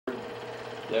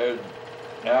There's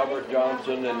Albert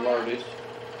Johnson and Lourdes.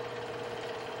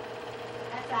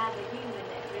 That's Ida Human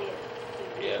that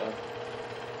lives. Yeah.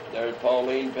 There's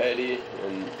Pauline Petty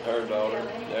and her daughter.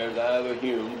 There's Ida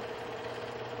Hume.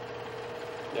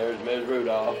 There's Ms.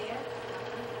 Rudolph. Yes.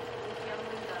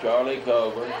 Charlie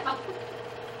Culver.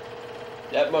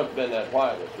 That must have been that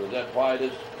whitest. Was that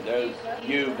whitest? There's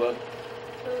Cuba,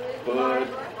 Hood,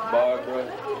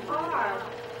 Barbara,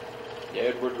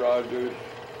 Edward Rogers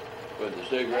with the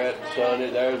cigarette, Sonny.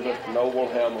 There's Mr. Noble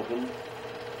Hamilton.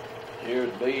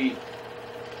 Here's B.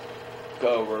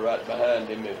 Culver right behind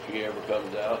him if she ever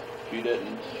comes out. She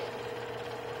didn't.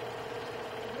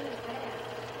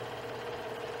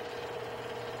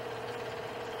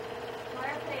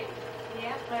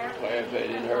 Claire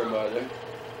Petty and her mother.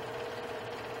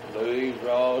 Louise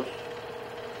Ross.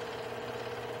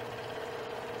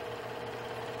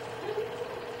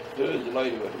 Who's the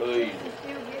lady with Louise?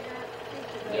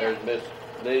 There's Miss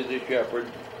Lizzie Shepherd.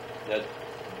 That's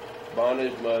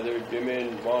Bonnie's mother, Jimmy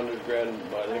and Wanda's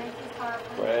grandmother.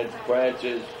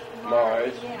 Francis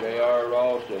Morris, J.R.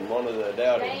 Ross, and one of the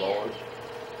Dowdy boys.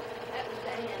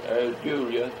 There's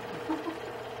Julia.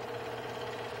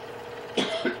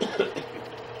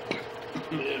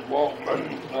 Ms.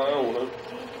 Walkman, Iona.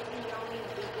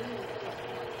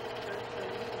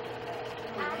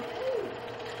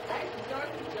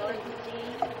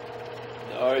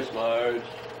 Doris Myers,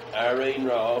 Irene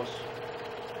Ross.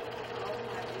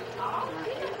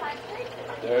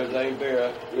 There's Aunt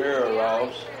Vera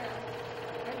Ross.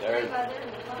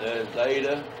 There's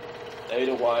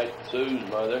Ada White, Sue's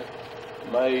mother.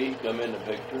 May come in the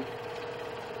picture.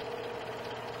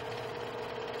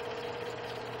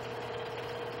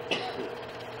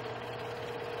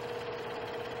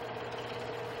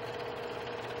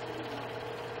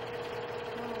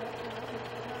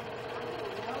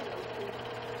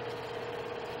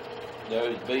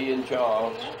 There's B and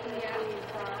Charles.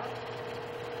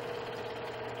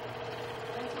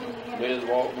 Ms.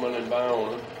 Walkman and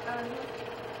Biona.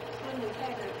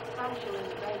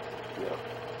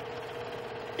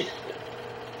 Yeah.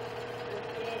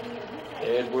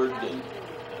 Edward and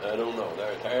I don't know.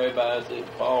 There's Harry Bassett,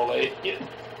 Paul Aiken,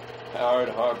 Howard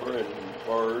Harper, and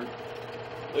Ford.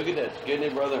 Look at that skinny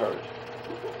Brother Hurst.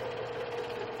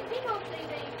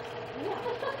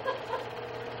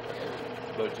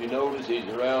 But you notice he's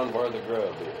around where the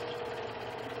grub is.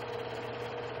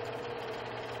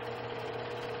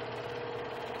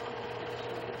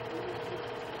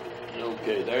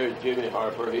 Okay, there's Jimmy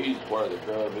Harper. He's where the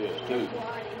grub is, too.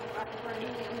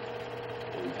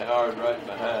 And Howard right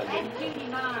behind him. Judy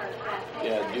Myers.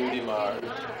 Yeah, Judy Myers.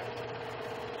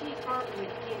 She's working with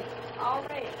Jimmy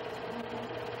already.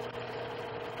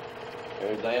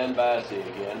 There's Ann Bassey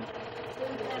again.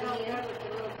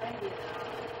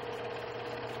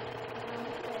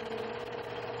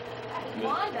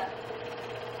 Wanda.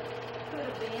 Could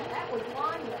have been. That was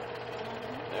Wanda.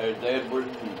 There's Edward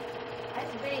and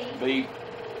That's B. B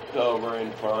Culver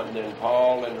in front, and then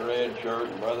Paul in the red shirt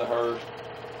and Brother Hurst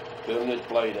filling his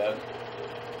plate up.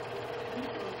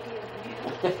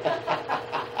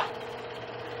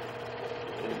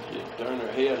 And she turned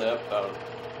her head up.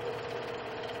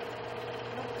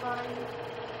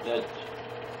 That's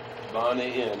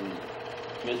Bonnie and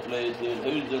Miss Leslie. And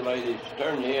who's the lady? She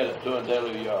turned her head up to tell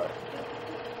who you are.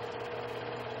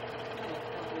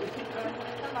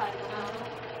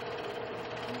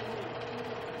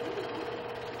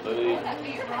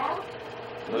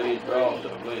 Louise Ross,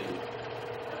 I believe.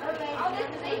 Oh, this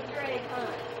is Easter egg hunt.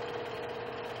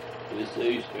 This is the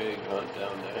Easter egg hunt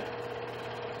down there.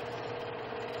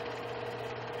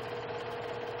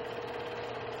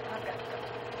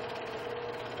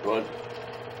 What?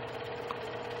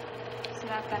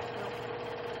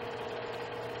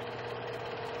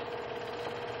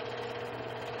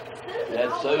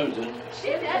 That's Susan. She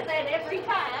does that every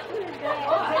time. Is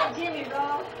that Jimmy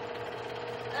Ross?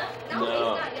 No,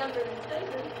 No. he's not younger than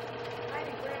Susan.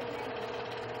 Maybe Greg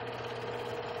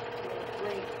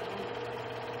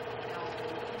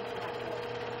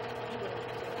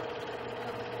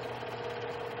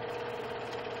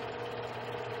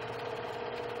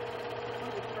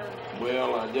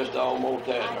Well, I just almost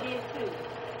had I her. did too.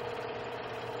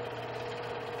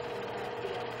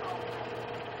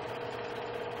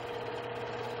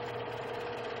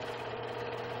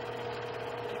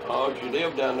 Oh, she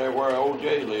lived down there where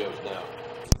O.J. lives now.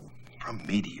 From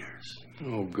meteors.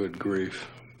 Oh, good grief.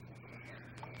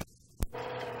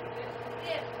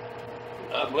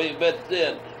 I believe that's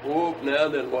it. Whoop, now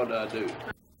then what do I do?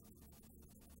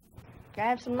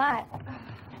 Grab some light.